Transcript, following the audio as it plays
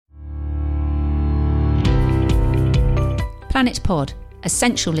Planet Pod,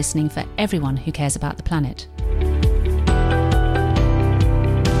 essential listening for everyone who cares about the planet.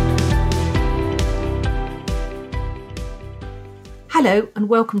 Hello and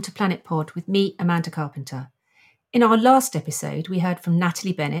welcome to Planet Pod with me, Amanda Carpenter. In our last episode, we heard from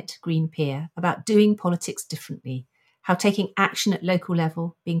Natalie Bennett, Green Peer, about doing politics differently, how taking action at local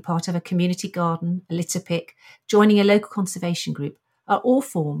level, being part of a community garden, a litter pick, joining a local conservation group are all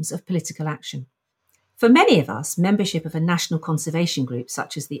forms of political action. For many of us, membership of a national conservation group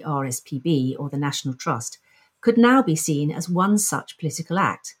such as the RSPB or the National Trust could now be seen as one such political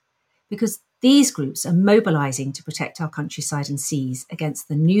act, because these groups are mobilising to protect our countryside and seas against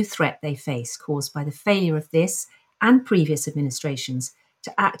the new threat they face caused by the failure of this and previous administrations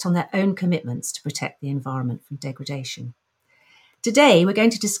to act on their own commitments to protect the environment from degradation. Today, we're going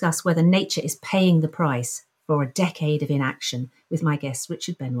to discuss whether nature is paying the price for a decade of inaction with my guests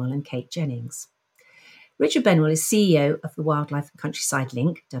Richard Benwell and Kate Jennings. Richard Benwell is CEO of the Wildlife and Countryside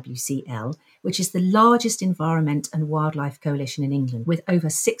Link, WCL, which is the largest environment and wildlife coalition in England with over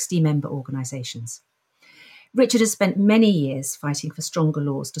 60 member organisations. Richard has spent many years fighting for stronger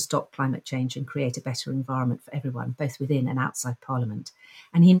laws to stop climate change and create a better environment for everyone, both within and outside Parliament.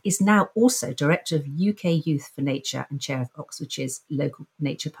 And he is now also Director of UK Youth for Nature and Chair of Oxfordshire's Local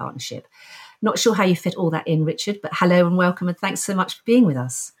Nature Partnership. Not sure how you fit all that in, Richard, but hello and welcome and thanks so much for being with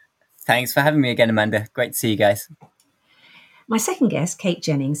us. Thanks for having me again, Amanda. Great to see you guys. My second guest, Kate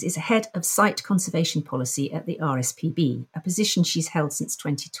Jennings, is Head of Site Conservation Policy at the RSPB, a position she's held since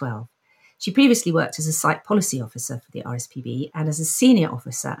 2012. She previously worked as a Site Policy Officer for the RSPB and as a Senior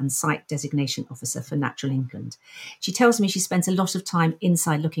Officer and Site Designation Officer for Natural England. She tells me she spends a lot of time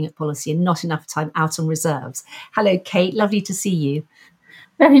inside looking at policy and not enough time out on reserves. Hello, Kate. Lovely to see you.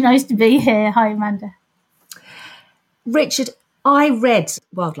 Very nice to be here. Hi, Amanda. Richard, I read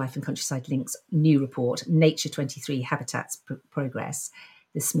Wildlife and Countryside Link's new report, Nature 23 Habitats Progress,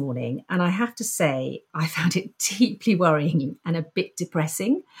 this morning. And I have to say, I found it deeply worrying and a bit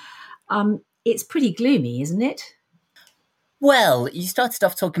depressing. It's pretty gloomy, isn't it? Well, you started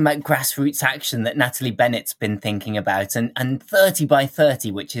off talking about grassroots action that Natalie Bennett's been thinking about, and 30 by 30,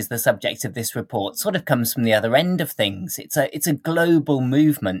 which is the subject of this report, sort of comes from the other end of things. It's a global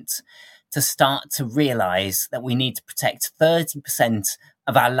movement to start to realise that we need to protect 30%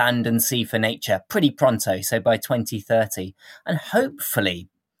 of our land and sea for nature pretty pronto, so by 2030. And hopefully,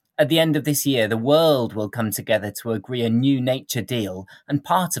 at the end of this year, the world will come together to agree a new nature deal, and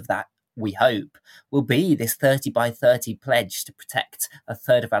part of that, we hope, will be this 30 by 30 pledge to protect a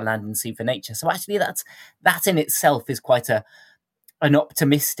third of our land and sea for nature. So actually that in itself is quite an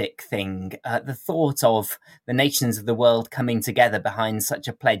optimistic thing. The thought of the nations of the world coming together behind such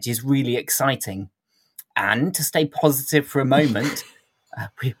a pledge is really exciting. And to stay positive for a moment,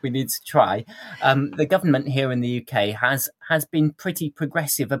 we need to try. The government here in the UK has been pretty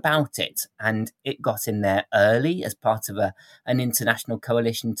progressive about it, and it got in there early as part of an international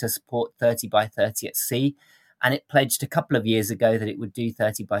coalition to support 30 by 30 at sea. And it pledged a couple of years ago that it would do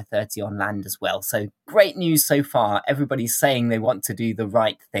 30 by 30 on land as well. So great news so far. Everybody's saying they want to do the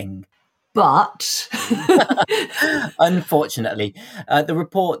right thing. But unfortunately, the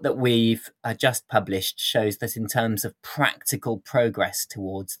report that we've just published shows that in terms of practical progress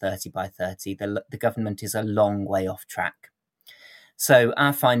towards 30 by 30, the government is a long way off track. So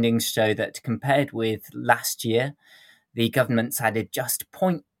our findings show that compared with last year, the government's added just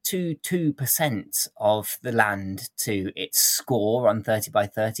 0.22% of the land to its score on 30 by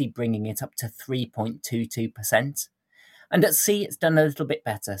 30, bringing it up to 3.22%. And at sea, it's done a little bit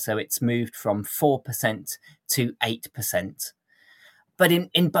better. So it's moved from 4% to 8%. But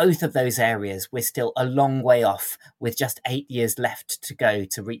in both of those areas, we're still a long way off with just 8 years left to go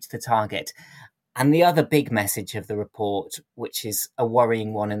to reach the target. And the other big message of the report, which is a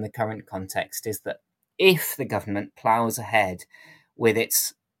worrying one in the current context, is that if the government ploughs ahead with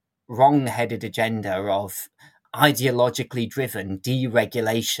its wrong-headed agenda of ideologically driven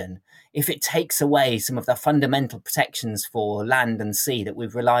deregulation, if it takes away some of the fundamental protections for land and sea that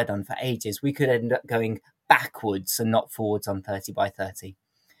we've relied on for ages, we could end up going backwards and not forwards on 30 by 30.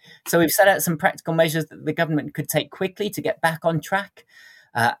 So we've set out some practical measures that the government could take quickly to get back on track.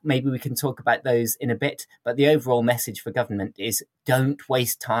 Maybe we can talk about those in a bit, but the overall message for government is don't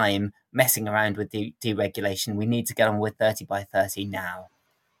waste time messing around with deregulation. We need to get on with 30 by 30 now.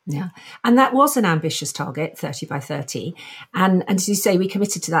 Yeah. And that was an ambitious target, 30 by 30. And as you say, we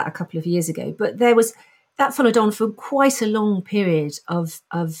committed to that a couple of years ago. But that followed on for quite a long period of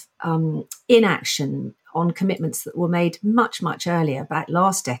inaction on commitments that were made much, much earlier, back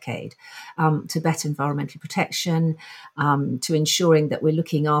last decade, to better environmental protection, to ensuring that we're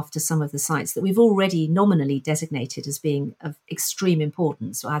looking after some of the sites that we've already nominally designated as being of extreme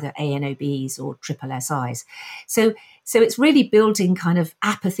importance, either ANOBs or SSSIs. So it's really building kind of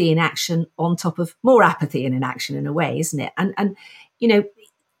apathy in action on top of more apathy in inaction in a way, isn't it? And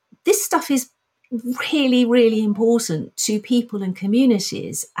this stuff is really, really important to people and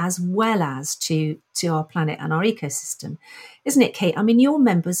communities as well as to our planet and our ecosystem, isn't it, Kate? I mean, your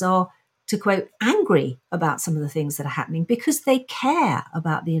members are, to quote, angry about some of the things that are happening because they care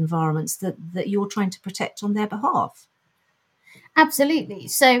about the environments that you're trying to protect on their behalf. Absolutely.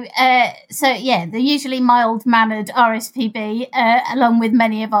 So the usually mild-mannered RSPB, along with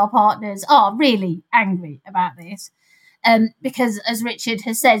many of our partners, are really angry about this. Because, as Richard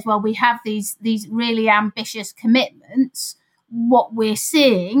has said, well, we have these really ambitious commitments. What we're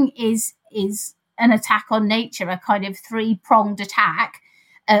seeing is an attack on nature, a kind of three-pronged attack,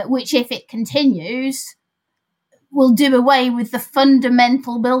 which, if it continues, will do away with the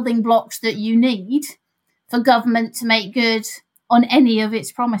fundamental building blocks that you need for government to make good on any of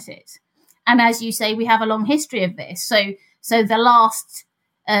its promises. And as you say, we have a long history of this. So the last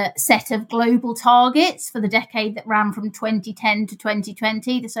set of global targets for the decade that ran from 2010 to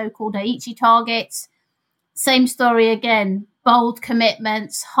 2020, the so-called Aichi targets. Same story again, bold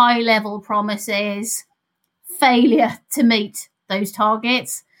commitments, high-level promises, failure to meet those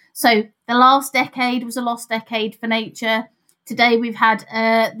targets. So the last decade was a lost decade for nature. Today we've had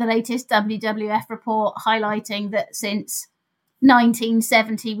the latest WWF report highlighting that since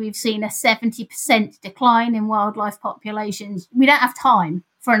 1970, we've seen a 70% decline in wildlife populations. We don't have time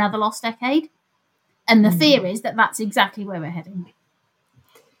for another lost decade. And the fear is that that's exactly where we're heading.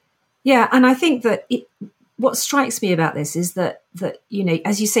 Yeah, and I think that what strikes me about this is that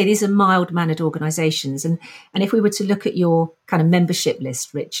as you say, these are mild-mannered organisations. And if we were to look at your kind of membership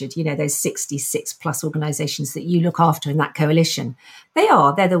list, Richard, those 66 plus organisations that you look after in that coalition, they're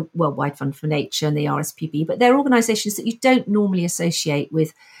the Worldwide Fund for Nature and the RSPB, but they're organisations that you don't normally associate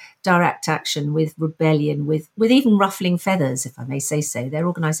with direct action, with rebellion, with even ruffling feathers, if I may say so. They're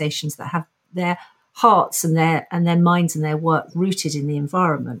organisations that have their hearts and their minds and their work rooted in the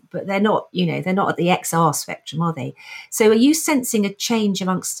environment, but they're not at the XR spectrum, are they? So are you sensing a change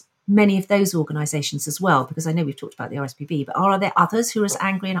amongst many of those organisations as well? Because I know we've talked about the RSPB, but are there others who are as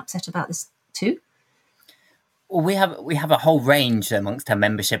angry and upset about this too? Well, we have a whole range amongst our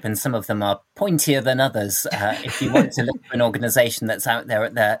membership, and some of them are pointier than others. If you want to look for an organisation that's out there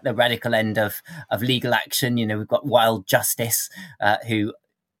at the radical end of legal action, we've got Wild Justice, who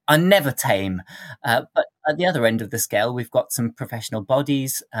are never tame. But at the other end of the scale, we've got some professional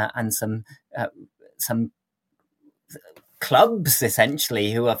bodies and some clubs,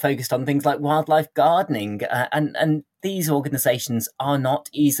 essentially, who are focused on things like wildlife gardening. And these organisations are not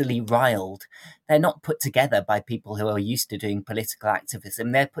easily riled. They're not put together by people who are used to doing political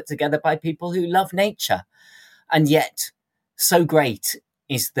activism. They're put together by people who love nature. And yet, so great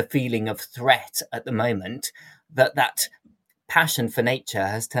is the feeling of threat at the moment that passion for nature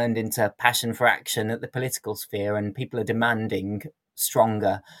has turned into passion for action at the political sphere, and people are demanding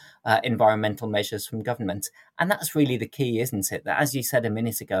stronger environmental measures from government. And that's really the key, isn't it? That, as you said a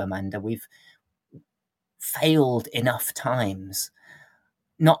minute ago, Amanda, we've failed enough times.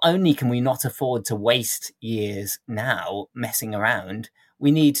 Not only can we not afford to waste years now messing around, we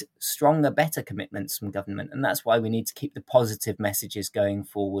need stronger, better commitments from government. And that's why we need to keep the positive messages going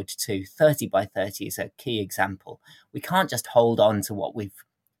forward too. 30 by 30 is a key example. We can't just hold on to what we've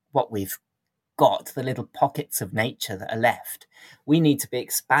got, the little pockets of nature that are left. We need to be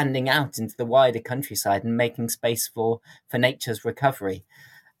expanding out into the wider countryside and making space for nature's recovery.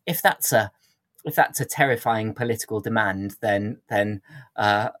 If that's a terrifying political demand, then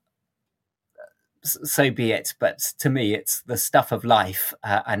so be it. But to me, it's the stuff of life,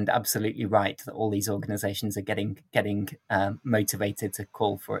 and absolutely right that all these organisations are getting motivated to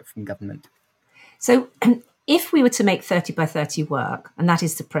call for it from government. So if we were to make 30 by 30 work, and that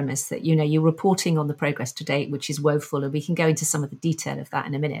is the premise that, you're reporting on the progress to date, which is woeful, and we can go into some of the detail of that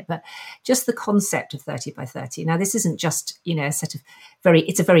in a minute, but just the concept of 30 by 30. Now, this isn't just, a set of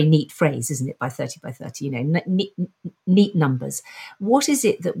it's a very neat phrase, isn't it, by 30 by 30, neat numbers. What is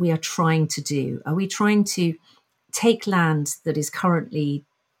it that we are trying to do? Are we trying to take land that is currently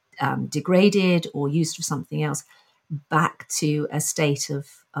degraded or used for something else back to a state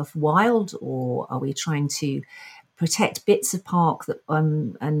of wild, or are we trying to protect bits of park that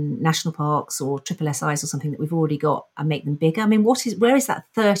and national parks or SSSIs or something that we've already got and make them bigger? I mean, where is that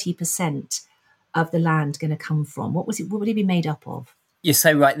 30% of the land going to come from? What will it be made up of? You're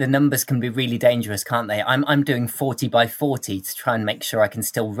so right. The numbers can be really dangerous, can't they? I'm doing 40 by 40 to try and make sure I can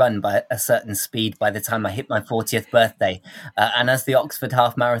still run by a certain speed by the time I hit my 40th birthday. And as the Oxford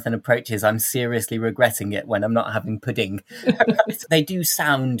Half Marathon approaches, I'm seriously regretting it when I'm not having pudding. They do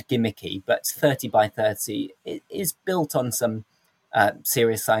sound gimmicky, but 30 by 30 is built on some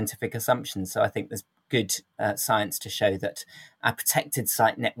serious scientific assumptions. So I think there's good science to show that our protected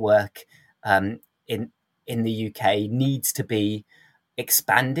site network in the UK needs to be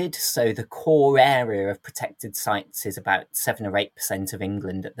expanded. So the core area of protected sites is about 7 or 8% of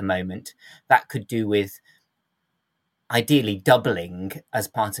England at the moment. That could do with ideally doubling as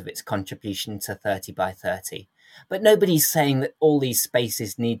part of its contribution to 30 by 30. But nobody's saying that all these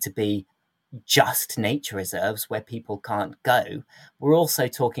spaces need to be just nature reserves where people can't go. We're also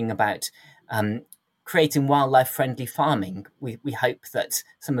talking about creating wildlife-friendly farming. We hope that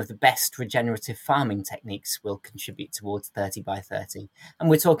some of the best regenerative farming techniques will contribute towards 30 by 30. And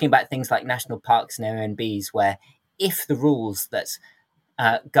we're talking about things like national parks and AONBs, where if the rules that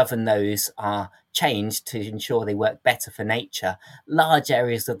govern those are changed to ensure they work better for nature, large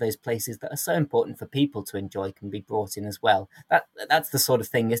areas of those places that are so important for people to enjoy can be brought in as well. That's the sort of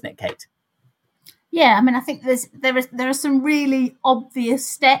thing, isn't it, Kate? Yeah, I mean, I think there are some really obvious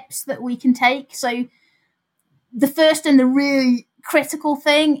steps that we can take. So the first and the really critical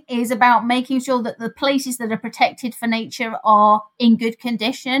thing is about making sure that the places that are protected for nature are in good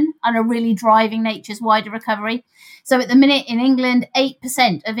condition and are really driving nature's wider recovery. So at the minute in England,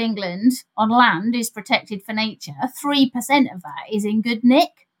 8% of England on land is protected for nature. 3% of that is in good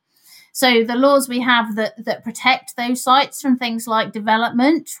nick. So the laws we have that protect those sites from things like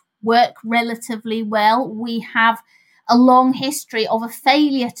development work relatively well. We have a long history of a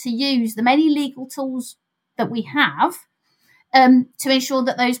failure to use the many legal tools that we have to ensure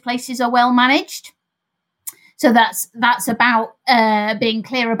that those places are well managed. So that's about being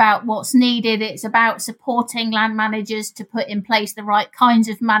clear about what's needed. It's about supporting land managers to put in place the right kinds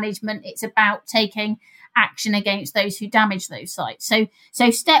of management. It's about taking action against those who damage those sites. So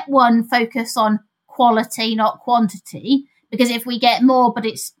step one, focus on quality, not quantity, because if we get more but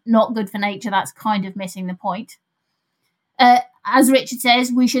it's not good for nature, that's kind of missing the point. As Richard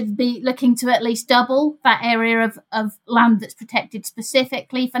says, we should be looking to at least double that area of land that's protected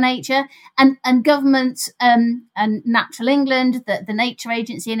specifically for nature. And governments and Natural England, the Nature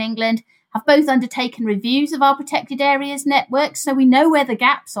Agency in England, have both undertaken reviews of our protected areas networks, so we know where the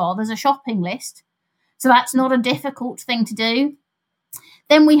gaps are. There's a shopping list. So that's not a difficult thing to do.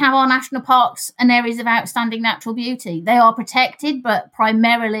 Then we have our national parks and areas of outstanding natural beauty. They are protected, but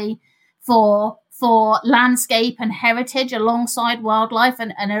primarily for landscape and heritage alongside wildlife,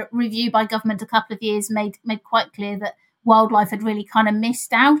 and a review by government a couple of years made quite clear that wildlife had really kind of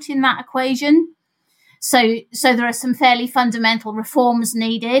missed out in that equation. So there are some fairly fundamental reforms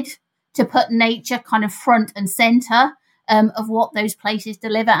needed to put nature kind of front and centre of what those places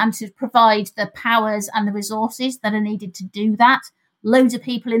deliver, and to provide the powers and the resources that are needed to do that. Loads of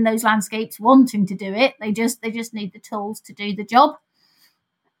people in those landscapes wanting to do it. They just need the tools to do the job.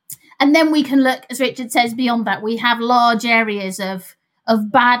 And then we can look, as Richard says, beyond that. We have large areas of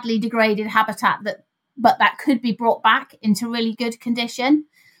badly degraded habitat that could be brought back into really good condition.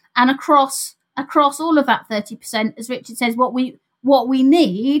 And across all of that 30%, as Richard says, what we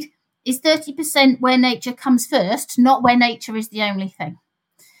need is 30% where nature comes first, not where nature is the only thing.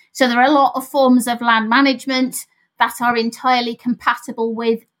 So there are a lot of forms of land management that are entirely compatible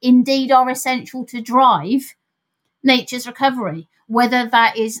with, indeed are essential to drive nature's recovery, whether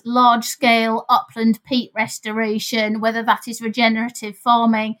that is large-scale upland peat restoration, whether that is regenerative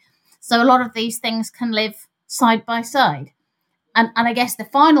farming. So a lot of these things can live side by side. And I guess the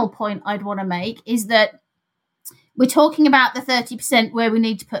final point I'd want to make is that we're talking about the 30% where we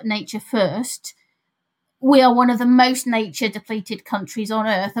need to put nature first. We are one of the most nature-depleted countries on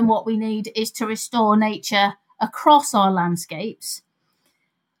earth, and what we need is to restore nature across our landscapes.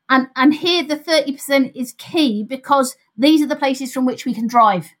 And here the 30% is key, because these are the places from which we can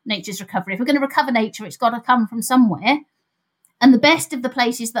drive nature's recovery. If we're going to recover nature, it's got to come from somewhere. And the best of the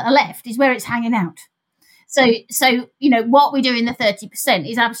places that are left is where it's hanging out. So what we do in the 30%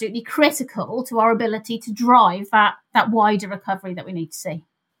 is absolutely critical to our ability to drive that wider recovery that we need to see.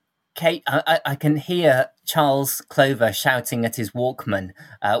 Kate, I can hear Charles Clover shouting at his Walkman,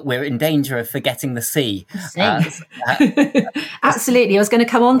 we're in danger of forgetting the sea. Absolutely. I was going to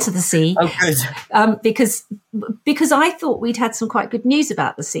come on to the sea. Oh, good. Because because I thought we'd had some quite good news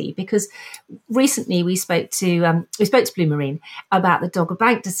about the sea, because recently we spoke to Blue Marine about the Dogger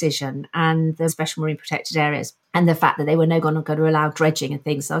Bank decision and the special marine protected areas and the fact that they were no longer going to allow dredging and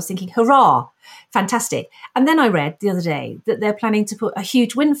things. So I was thinking, hurrah, fantastic. And then I read the other day that they're planning to put a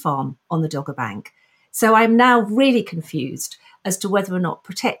huge wind farm on the Dogger Bank. So I'm now really confused as to whether or not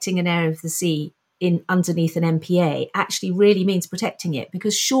protecting an area of the sea underneath an MPA actually really means protecting it,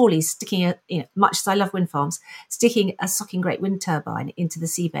 because surely sticking much as I love wind farms, sticking a Sucking Great wind turbine into the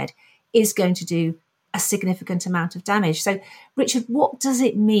seabed is going to do a significant amount of damage. So, Richard, what does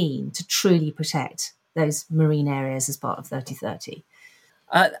it mean to truly protect those marine areas as part of 3030?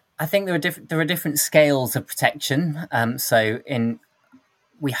 I think there are different scales of protection.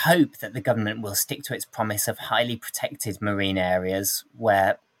 We hope that the government will stick to its promise of highly protected marine areas,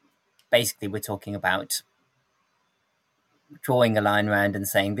 where basically we're talking about drawing a line around and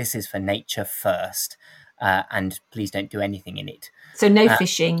saying this is for nature first, and please don't do anything in it. So no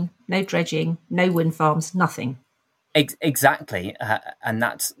fishing, no dredging, no wind farms, nothing. Exactly. And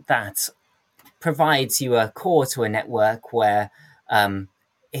that provides you a core to a network where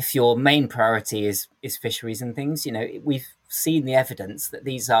if your main priority is fisheries and things, we've seen the evidence that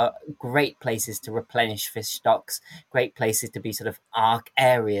these are great places to replenish fish stocks, great places to be sort of arc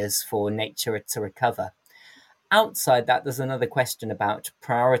areas for nature to recover. Outside that, there's another question about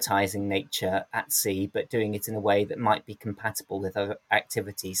prioritizing nature at sea, but doing it in a way that might be compatible with other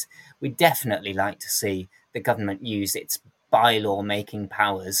activities. We'd definitely like to see the government use its bylaw making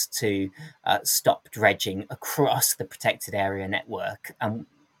powers to stop dredging across the protected area network.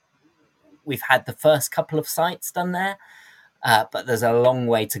 We've had the first couple of sites done there, but there's a long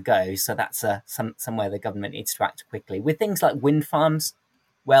way to go. So that's somewhere the government needs to act quickly. With things like wind farms,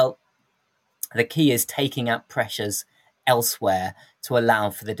 well, the key is taking out pressures elsewhere to allow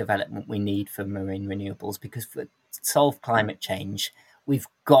for the development we need for marine renewables, because to solve climate change, we've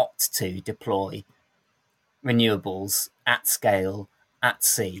got to deploy renewables at scale, at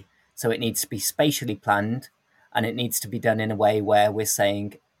sea. So it needs to be spatially planned, and it needs to be done in a way where we're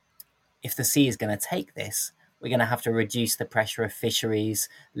saying, if the sea is going to take this, we're going to have to reduce the pressure of fisheries,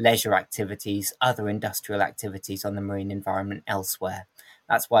 leisure activities, other industrial activities on the marine environment elsewhere.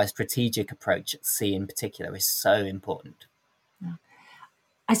 That's why a strategic approach at sea in particular is so important.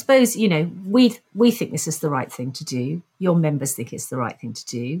 I suppose, we think this is the right thing to do. Your members think it's the right thing to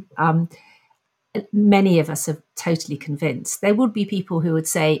do. Many of us are totally convinced. There would be people who would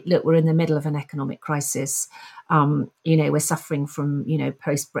say, look, we're in the middle of an economic crisis. We're suffering from,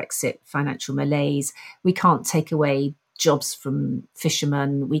 post-Brexit financial malaise. We can't take away jobs from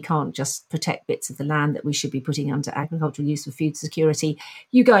fishermen. We can't just protect bits of the land that we should be putting under agricultural use for food security.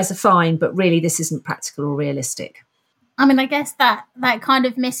 You guys are fine, but really this isn't practical or realistic. I mean, I guess that kind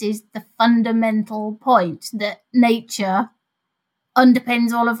of misses the fundamental point that nature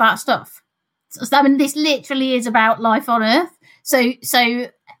underpins all of that stuff. So, I mean, this literally is about life on Earth. So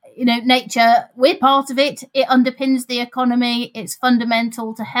nature, we're part of it. It underpins the economy. It's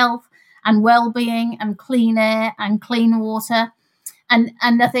fundamental to health and well-being and clean air and clean water. And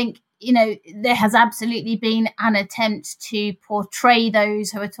I think, there has absolutely been an attempt to portray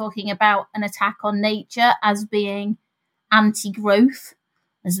those who are talking about an attack on nature as being anti-growth.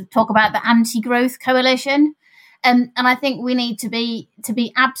 As we talk about the anti-growth coalition. And I think we need to be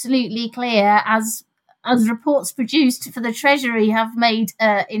absolutely clear, as reports produced for the Treasury have made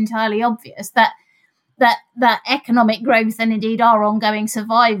entirely obvious, that economic growth and indeed our ongoing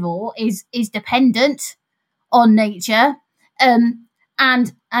survival is dependent on nature,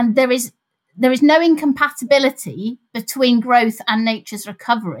 and there is no incompatibility between growth and nature's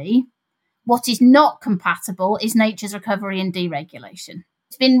recovery. What is not compatible is nature's recovery and deregulation.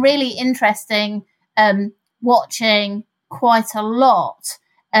 It's been really interesting watching quite a lot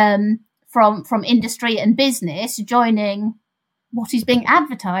from industry and business joining what is being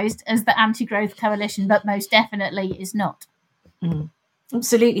advertised as the anti-growth coalition, but most definitely is not.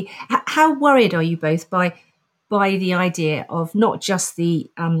 Absolutely. How worried are you both by the idea of not just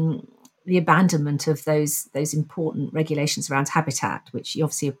the abandonment of those important regulations around habitat, which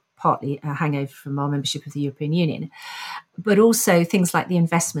obviously are partly a hangover from our membership of the European Union, but also things like the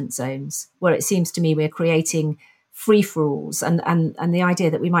investment zones, where it seems to me we're creating free-for-alls and the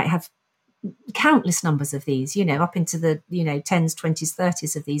idea that we might have countless numbers of these, up into the 10s, 20s,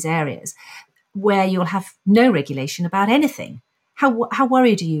 30s of these areas, where you'll have no regulation about anything. How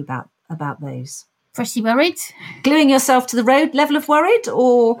worried are you about those? Pretty worried. Gluing yourself to the road level of worried,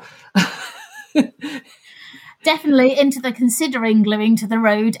 or definitely into the considering gluing to the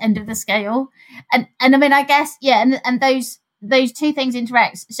road end of the scale. And I mean, I guess, and those those two things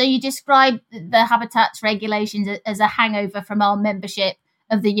interact. So you describe the habitats regulations as a hangover from our membership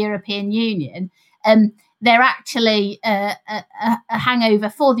of the European Union. They're actually a hangover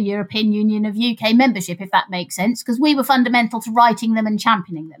for the European Union of UK membership, if that makes sense, because we were fundamental to writing them and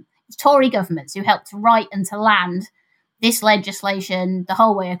championing them. It's Tory governments who helped to write and to land this legislation the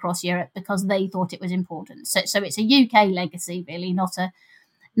whole way across Europe because they thought it was important. So it's a UK legacy, really, not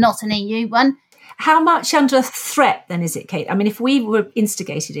an EU one. How much under threat then is it, Kate? I mean, if we were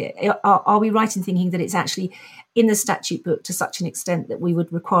instigated it, are we right in thinking that it's actually in the statute book to such an extent that we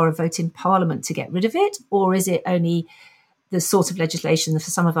would require a vote in Parliament to get rid of it? Or is it only the sort of legislation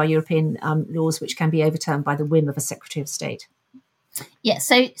for some of our European laws which can be overturned by the whim of a Secretary of State? Yeah,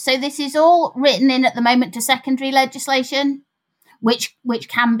 so this is all written in at the moment to secondary legislation, which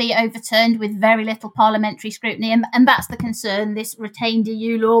can be overturned with very little parliamentary scrutiny, and that's the concern. This retained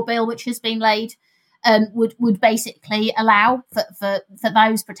EU law bill, which has been laid, would basically allow for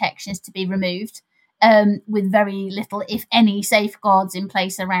those protections to be removed, with very little, if any, safeguards in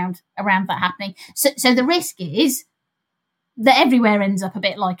place around that happening. So the risk is that everywhere ends up a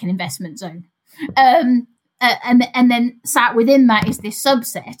bit like an investment zone. And then sat within that is this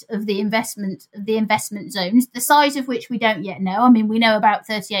subset of the investment zones, the size of which we don't yet know. I mean, we know about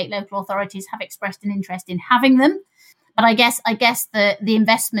 38 local authorities have expressed an interest in having them, but I guess the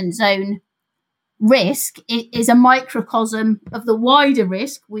investment zone risk is a microcosm of the wider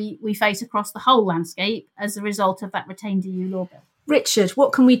risk we face across the whole landscape as a result of that retained EU law bill. Richard,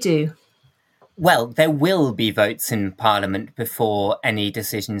 what can we do? Well, there will be votes in Parliament before any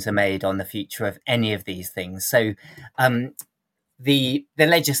decisions are made on the future of any of these things. So the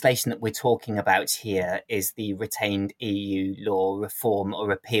legislation that we're talking about here is the retained EU law reform or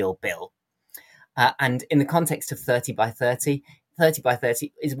repeal bill. And in the context of 30 by 30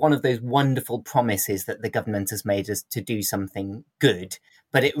 is one of those wonderful promises that the government has made us to do something good,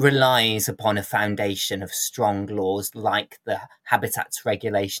 but it relies upon a foundation of strong laws like the habitats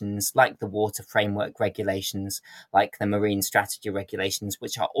regulations, like the water framework regulations, like the marine strategy regulations,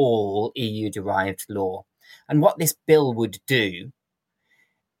 which are all EU-derived law. And what this bill would do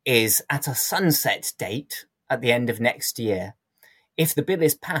is, at a sunset date at the end of next year, if the bill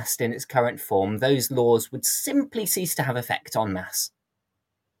is passed in its current form, those laws would simply cease to have effect en masse.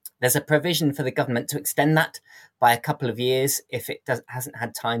 There's a provision for the government to extend that by a couple of years if it hasn't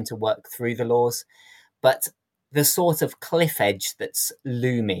had time to work through the laws. But the sort of cliff edge that's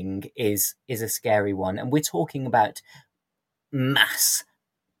looming is a scary one. And we're talking about mass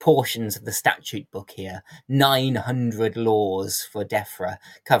portions of the statute book here, 900 laws for DEFRA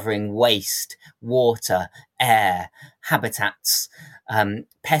covering waste, water, air, habitats,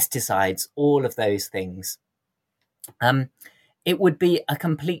 pesticides, all of those things. It would be a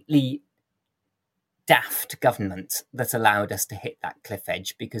completely daft government that allowed us to hit that cliff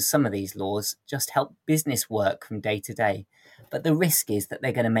edge, because some of these laws just help business work from day to day. But the risk is that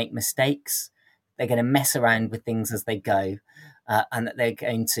they're going to make mistakes, they're going to mess around with things as they go, and that they're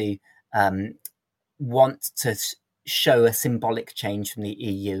going to want to show a symbolic change from the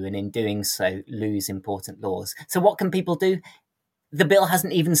EU, and in doing so lose important laws. So what can people do? The bill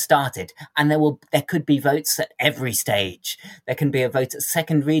hasn't even started, and there could be votes at every stage. There can be a vote at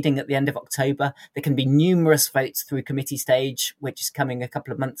second reading at the end of October. There can be numerous votes through committee stage, which is coming a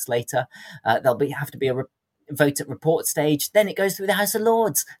couple of months later. There'll have to be a vote at report stage. Then it goes through the House of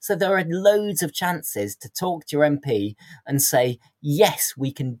Lords. So there are loads of chances to talk to your MP and say, yes,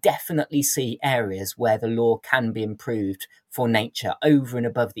 we can definitely see areas where the law can be improved for nature over and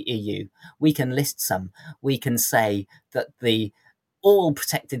above the EU. We can list some. We can say that all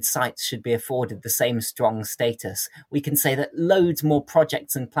protected sites should be afforded the same strong status. We can say that loads more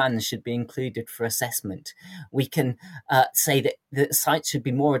projects and plans should be included for assessment. We can say that the sites should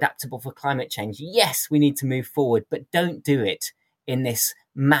be more adaptable for climate change. Yes, we need to move forward, but don't do it in this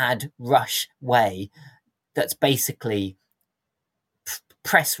mad rush way that's basically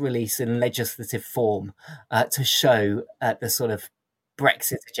press release in legislative form to show the sort of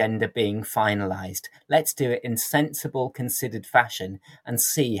Brexit agenda being finalised. Let's do it in sensible, considered fashion and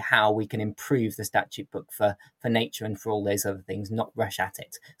see how we can improve the statute book for nature and for all those other things, not rush at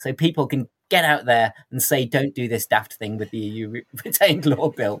it. So people can get out there and say, don't do this daft thing with the EU retained law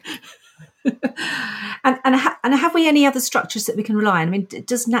bill. And have we any other structures that we can rely on? I mean,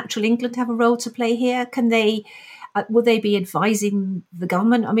 does Natural England have a role to play here? Can they... will they be advising the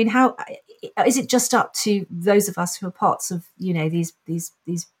government? I mean, how is it just up to those of us who are parts of, these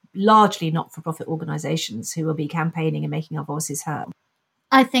largely not-for-profit organisations who will be campaigning and making our voices heard?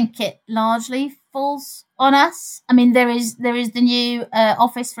 I think it largely falls on us. I mean, there is the new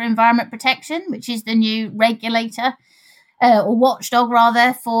Office for Environment Protection, which is the new regulator or watchdog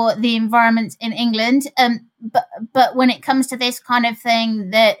rather, for the environment in England. But when it comes to this kind of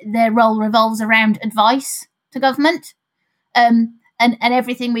thing, their role revolves around advice to government. And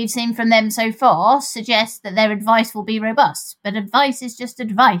everything we've seen from them so far suggests that their advice will be robust. But advice is just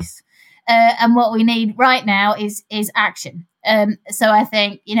advice. And what we need right now is action. So I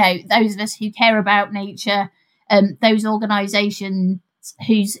think, those of us who care about nature, those organisations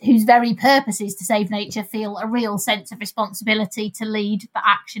whose very purpose is to save nature, feel a real sense of responsibility to lead the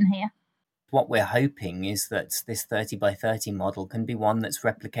action here. What we're hoping is that this 30 by 30 model can be one that's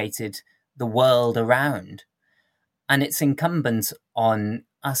replicated the world around. And it's incumbent on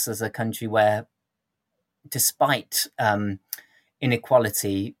us as a country where, despite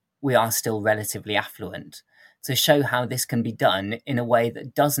inequality, we are still relatively affluent, to show how this can be done in a way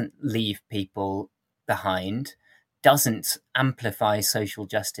that doesn't leave people behind, doesn't amplify social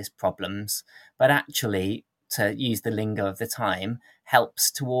justice problems, but actually, to use the lingo of the time, helps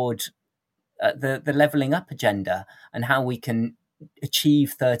toward the levelling up agenda, and how we can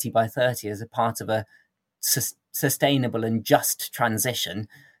achieve 30 by 30 as a part of a sustainable and just transition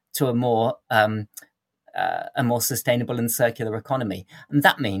to a more sustainable and circular economy. And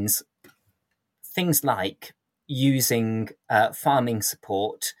that means things like using farming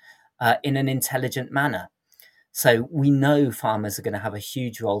support in an intelligent manner. So we know farmers are going to have a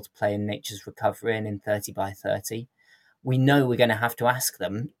huge role to play in nature's recovery and in 30 by 30. We know we're going to have to ask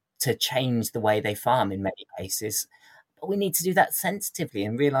them to change the way they farm in many cases. But we need to do that sensitively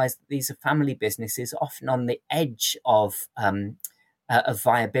and realise that these are family businesses, often on the edge of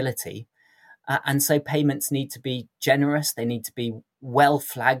viability. And so payments need to be generous. They need to be well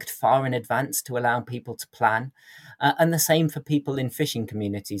flagged far in advance to allow people to plan. And the same for people in fishing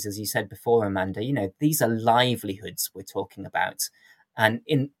communities, as you said before, Amanda. These are livelihoods we're talking about. And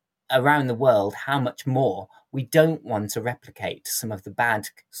around the world, how much more we don't want to replicate some of the bad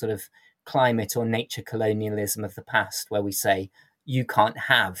sort of climate or nature colonialism of the past, where we say, you can't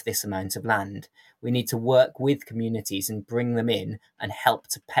have this amount of land. We need to work with communities and bring them in and help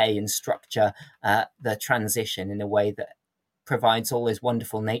to pay and structure the transition in a way that provides all those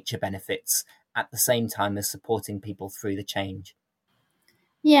wonderful nature benefits at the same time as supporting people through the change.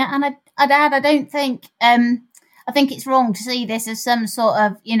 Yeah, and I'd add, I don't think, I think it's wrong to see this as some sort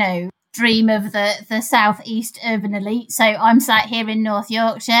of, dream of the southeast urban elite. So I'm sat here in North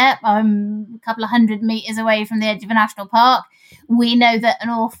Yorkshire. I'm a couple of 100 metres away from the edge of a national park. We know that an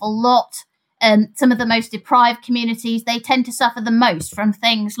awful lot, some of the most deprived communities, they tend to suffer the most from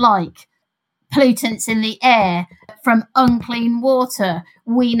things like pollutants in the air, from unclean water.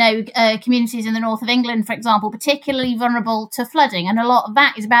 We know communities in the north of England, for example, particularly vulnerable to flooding. And a lot of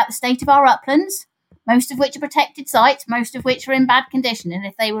that is about the state of our uplands, most of which are protected sites, most of which are in bad condition. And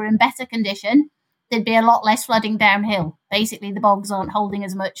if they were in better condition, there'd be a lot less flooding downhill. Basically, the bogs aren't holding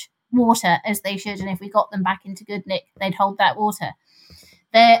as much water as they should. And if we got them back into good nick, they'd hold that water.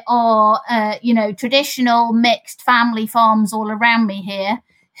 There are, traditional mixed family farms all around me here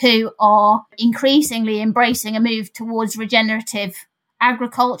who are increasingly embracing a move towards regenerative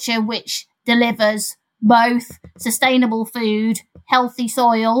agriculture, which delivers both sustainable food, healthy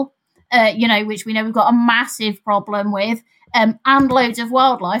soil, which we know we've got a massive problem with, and loads of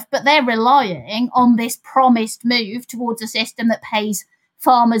wildlife. But they're relying on this promised move towards a system that pays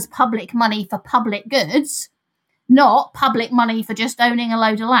farmers public money for public goods, not public money for just owning a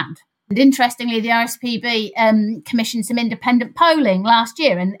load of land. And interestingly, the RSPB commissioned some independent polling last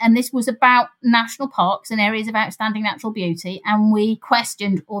year, and this was about national parks and areas of outstanding natural beauty. And we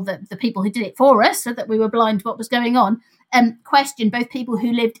questioned, or the people who did it for us, so that we were blind to what was going on, questioned both people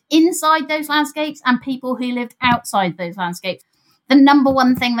who lived inside those landscapes and people who lived outside those landscapes. The number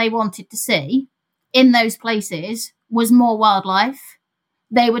one thing they wanted to see in those places was more wildlife.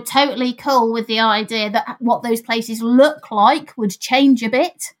 They were totally cool with the idea that what those places look like would change a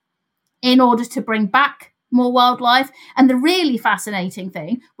bit in order to bring back more wildlife. And the really fascinating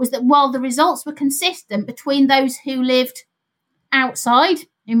thing was that while the results were consistent between those who lived outside,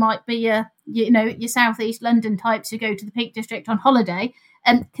 who might be your southeast London types who go to the Peak District on holiday,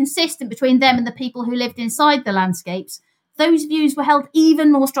 and consistent between them and the people who lived inside the landscapes, those views were held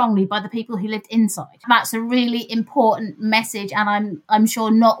even more strongly by the people who lived inside. That's a really important message, and I'm sure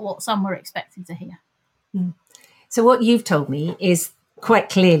not what some were expecting to hear. So what you've told me is quite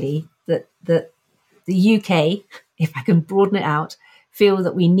clearly that the UK, if I can broaden it out, feel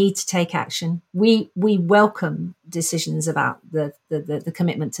that we need to take action. We welcome decisions about the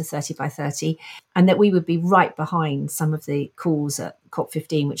commitment to 30 by 30, and that we would be right behind some of the calls at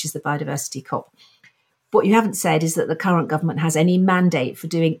COP15, which is the biodiversity COP. What you haven't said is that the current government has any mandate for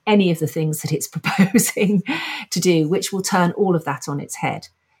doing any of the things that it's proposing to do, which will turn all of that on its head.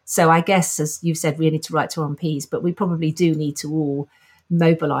 So I guess, as you've said, we need to write to MPs, but we probably do need to all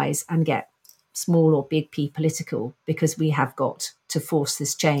mobilise and get small or big P political, because we have got to force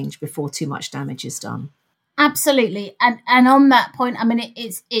this change before too much damage is done. Absolutely, and on that point, I mean,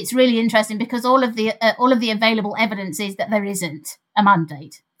 it's really interesting because all of the available evidence is that there isn't a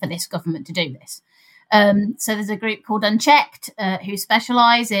mandate for this government to do this. So there's a group called Unchecked who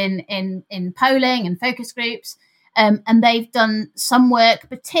specialise in polling and focus groups, and they've done some work,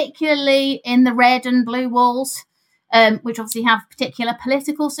 particularly in the red and blue walls, which obviously have particular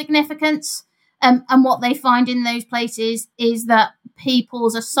political significance. And what they find in those places is that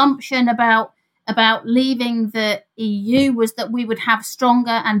people's assumption about leaving the EU was that we would have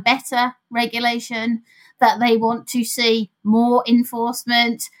stronger and better regulation, that they want to see more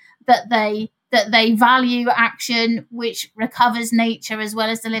enforcement, that they value action which recovers nature as well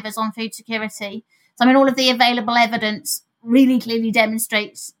as delivers on food security. So, I mean, all of the available evidence really clearly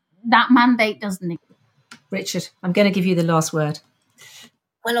demonstrates that mandate doesn't exist. Richard, I'm going to give you the last word.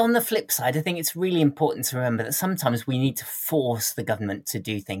 Well, on the flip side, I think it's really important to remember that sometimes we need to force the government to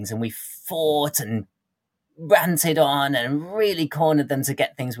do things, and we fought and ranted on and really cornered them to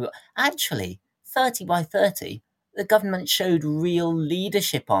get things. Actually, 30 by 30, the government showed real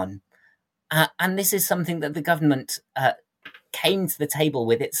leadership on. And this is something that the government came to the table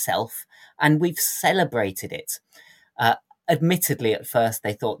with itself, and we've celebrated it. Admittedly, at first,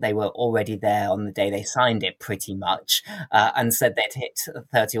 they thought they were already there on the day they signed it, pretty much, and said they'd hit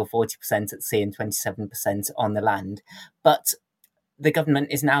 30 or 40% at sea and 27% on the land. But the government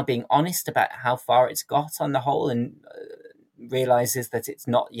is now being honest about how far it's got on the whole, and realises that it's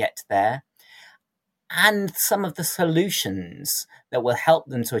not yet there. And some of the solutions that will help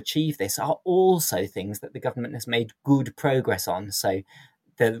them to achieve this are also things that the government has made good progress on. So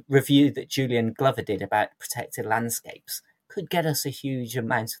the review that Julian Glover did about protected landscapes could get us a huge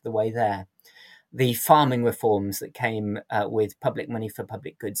amount of the way there. The farming reforms that came with public money for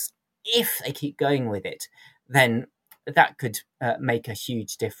public goods, if they keep going with it, then that could make a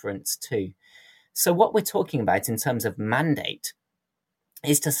huge difference too. So what we're talking about in terms of mandate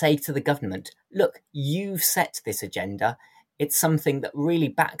is to say to the government, look, you've set this agenda. It's something that really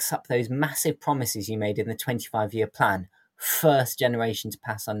backs up those massive promises you made in the 25-year plan, first generation to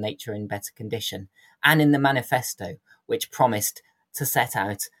pass on nature in better condition, and in the manifesto, which promised to set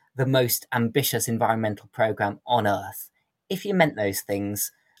out the most ambitious environmental programme on Earth. If you meant those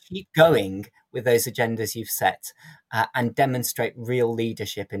things, keep going with those agendas you've set and demonstrate real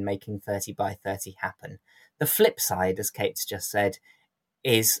leadership in making 30 by 30 happen. The flip side, as Kate's just said,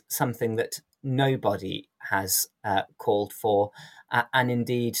 is something that nobody has called for. And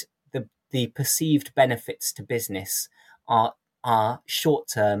indeed, the perceived benefits to business are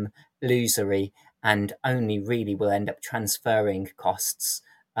short-term, illusory, and only really will end up transferring costs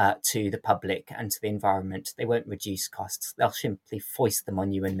to the public and to the environment. They won't reduce costs. They'll simply foist them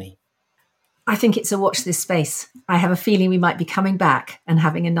on you and me. I think it's a watch this space. I have a feeling we might be coming back and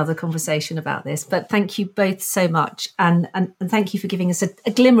having another conversation about this. But thank you both so much. And thank you for giving us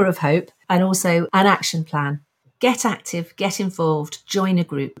a glimmer of hope and also an action plan. Get active, get involved, join a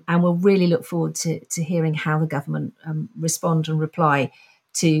group, and we'll really look forward to hearing how the government respond and reply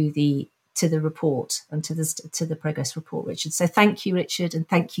to the report and to the progress report, Richard. So thank you, Richard, and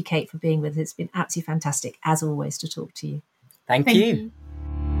thank you, Kate, for being with us. It's been absolutely fantastic, as always, to talk to you. Thank you.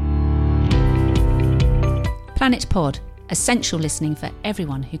 Planet Pod, essential listening for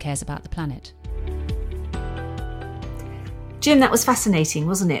everyone who cares about the planet. Jim, that was fascinating,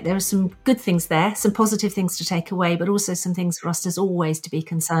 wasn't it? There are some good things there, some positive things to take away, but also some things for us as always to be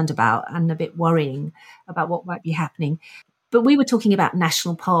concerned about and a bit worrying about what might be happening. But we were talking about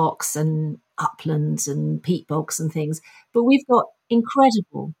national parks and uplands and peat bogs and things, but we've got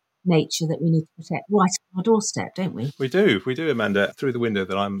incredible nature that we need to protect right on our doorstep, don't we? We do, Amanda. Through the window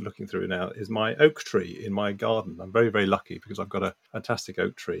that I'm looking through now is my oak tree in my garden. I'm very, very lucky because I've got a fantastic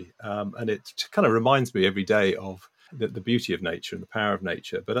oak tree. And it kind of reminds me every day of the beauty of nature and the power of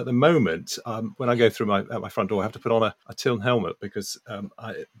nature. But at the moment, when I go through my front door, I have to put on a tin helmet because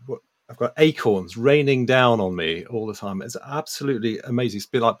I've got acorns raining down on me all the time. It's absolutely amazing. It's a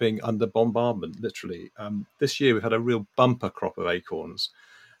bit like being under bombardment, literally. This year, we've had a real bumper crop of acorns.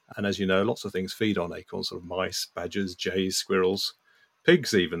 And as you know, lots of things feed on acorns, sort of mice, badgers, jays, squirrels,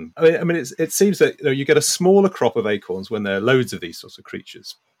 pigs even. I mean, it seems that you get a smaller crop of acorns when there are loads of these sorts of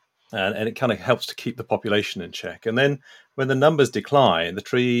creatures. And it kind of helps to keep the population in check. And then when the numbers decline, the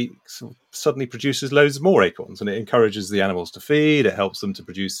tree suddenly produces loads more acorns, and it encourages the animals to feed. It helps them to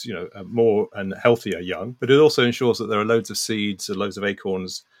produce, more and healthier young. But it also ensures that there are loads of seeds and loads of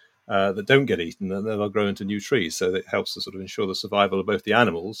acorns that don't get eaten, and they'll grow into new trees. So it helps to sort of ensure the survival of both the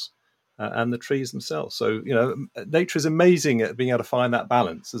animals and the trees themselves. So, nature is amazing at being able to find that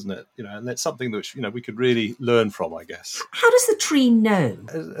balance, isn't it? And that's something that, we could really learn from, I guess. How does the tree know?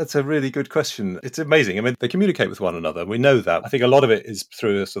 That's a really good question. It's amazing. I mean, they communicate with one another. We know that. I think a lot of it is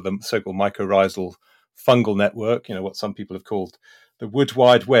through the so-called mycorrhizal fungal network, what some people have called the Wood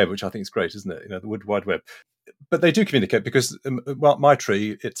Wide Web, which I think is great, isn't it? The Wood Wide Web. But they do communicate because, my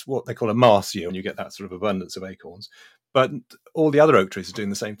tree, it's what they call a mass year, and you get that sort of abundance of acorns. But all the other oak trees are doing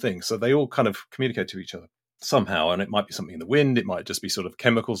the same thing. So they all kind of communicate to each other somehow. And it might be something in the wind. It might just be sort of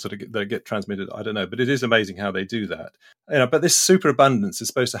chemicals that get transmitted. I don't know. But it is amazing how they do that. But this superabundance is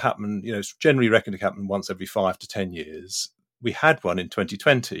supposed to happen, it's generally reckoned to happen once every 5 to 10 years. We had one in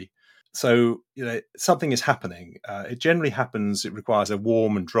 2020. So, something is happening. It generally happens. It requires a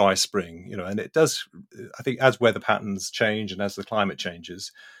warm and dry spring, and it does, I think, as weather patterns change and as the climate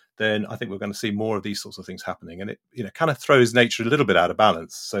changes, then I think we're going to see more of these sorts of things happening. And it, kind of throws nature a little bit out of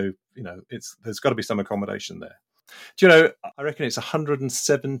balance. So, there's got to be some accommodation there. I reckon it's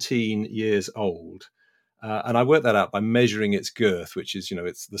 117 years old. And I worked that out by measuring its girth, which is,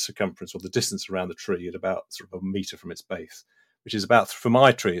 it's the circumference or the distance around the tree at about sort of a metre from its base, which is about, for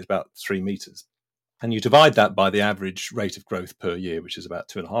my tree, it's about 3 metres. And you divide that by the average rate of growth per year, which is about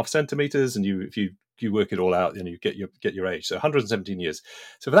 2.5 centimetres. And if you work it all out, you get your age. So 117 years.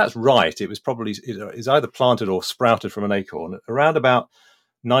 So if that's right, it was probably is either planted or sprouted from an acorn around about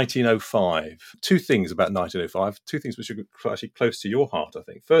 1905. 2 things about 1905. 2 things which are actually close to your heart, I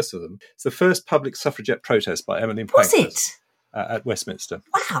think. First of them, it's the first public suffragette protest by Emmeline Pankhurst. Was it? At Westminster.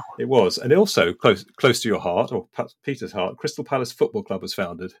 Wow. It was. And also close to your heart, or Peter's heart, Crystal Palace Football Club was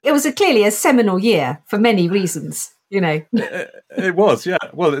founded. It was clearly a seminal year for many reasons, It was, yeah.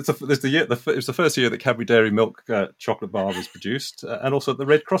 Well, it was the first year that Cadbury Dairy Milk chocolate bar was produced, and also the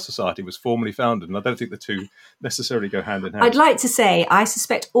Red Cross Society was formally founded, and I don't think the two necessarily go hand in hand. I'd like to say I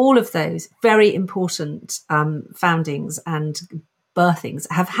suspect all of those very important foundings and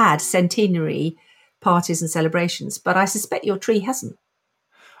birthings have had centenary parties and celebrations, but I suspect your tree hasn't.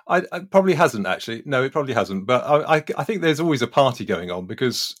 I probably hasn't, actually. No, it probably hasn't. But I think there's always a party going on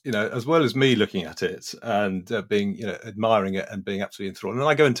because, as well as me looking at it and being, admiring it and being absolutely enthralled. And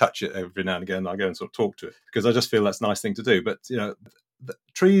I go and touch it every now and again. I go and sort of talk to it because I just feel that's a nice thing to do. But, the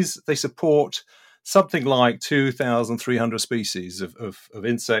trees, they support something like 2,300 species of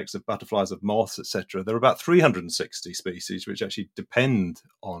insects, of butterflies, of moths, etc. There are about 360 species which actually depend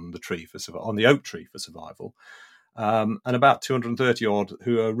on the tree on the oak tree for survival. And about 230 odd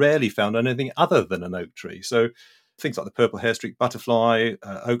who are rarely found on anything other than an oak tree. So things like the purple hair-streaked butterfly,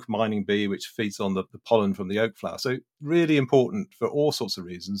 oak mining bee, which feeds on the pollen from the oak flower. So really important for all sorts of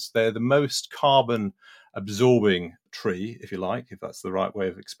reasons. They're the most carbon-absorbing tree, if you like, if that's the right way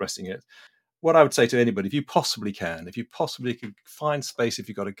of expressing it. What I would say to anybody, if you possibly can find space, if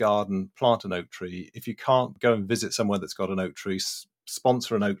you've got a garden, plant an oak tree. If you can't, go and visit somewhere that's got an oak tree,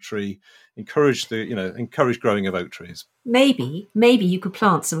 sponsor an oak tree, encourage growing of oak trees. Maybe you could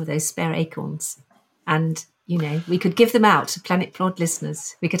plant some of those spare acorns and, we could give them out to Planet Pod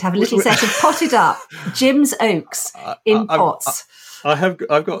listeners. We could have a little set of potted up Jim's oaks in pots. I've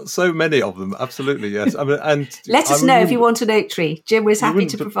got so many of them. Absolutely, yes. And let us know if you want an oak tree. Jim was happy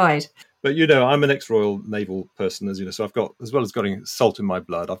to provide. But I'm an ex-Royal Naval person, as you know, so I've got, as well as getting salt in my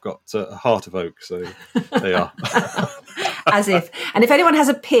blood, I've got a heart of oak. So they are. As if. And if anyone has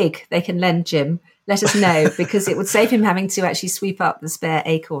a pig they can lend Jim, let us know, because it would save him having to actually sweep up the spare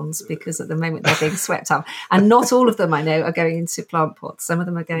acorns, because at the moment they're being swept up. And not all of them, I know, are going into plant pots. Some of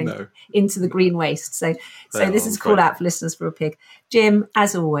them are going into the green waste. So this is a call out for listeners for a pig. Jim,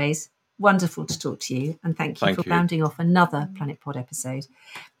 as always, wonderful to talk to you. And thank you for rounding off another Planet Pod episode.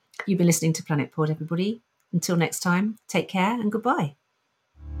 You've been listening to Planet Pod, everybody. Until next time, take care and goodbye.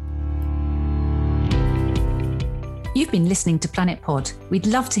 You've been listening to Planet Pod. We'd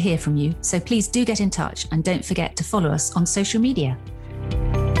love to hear from you, so please do get in touch and don't forget to follow us on social media.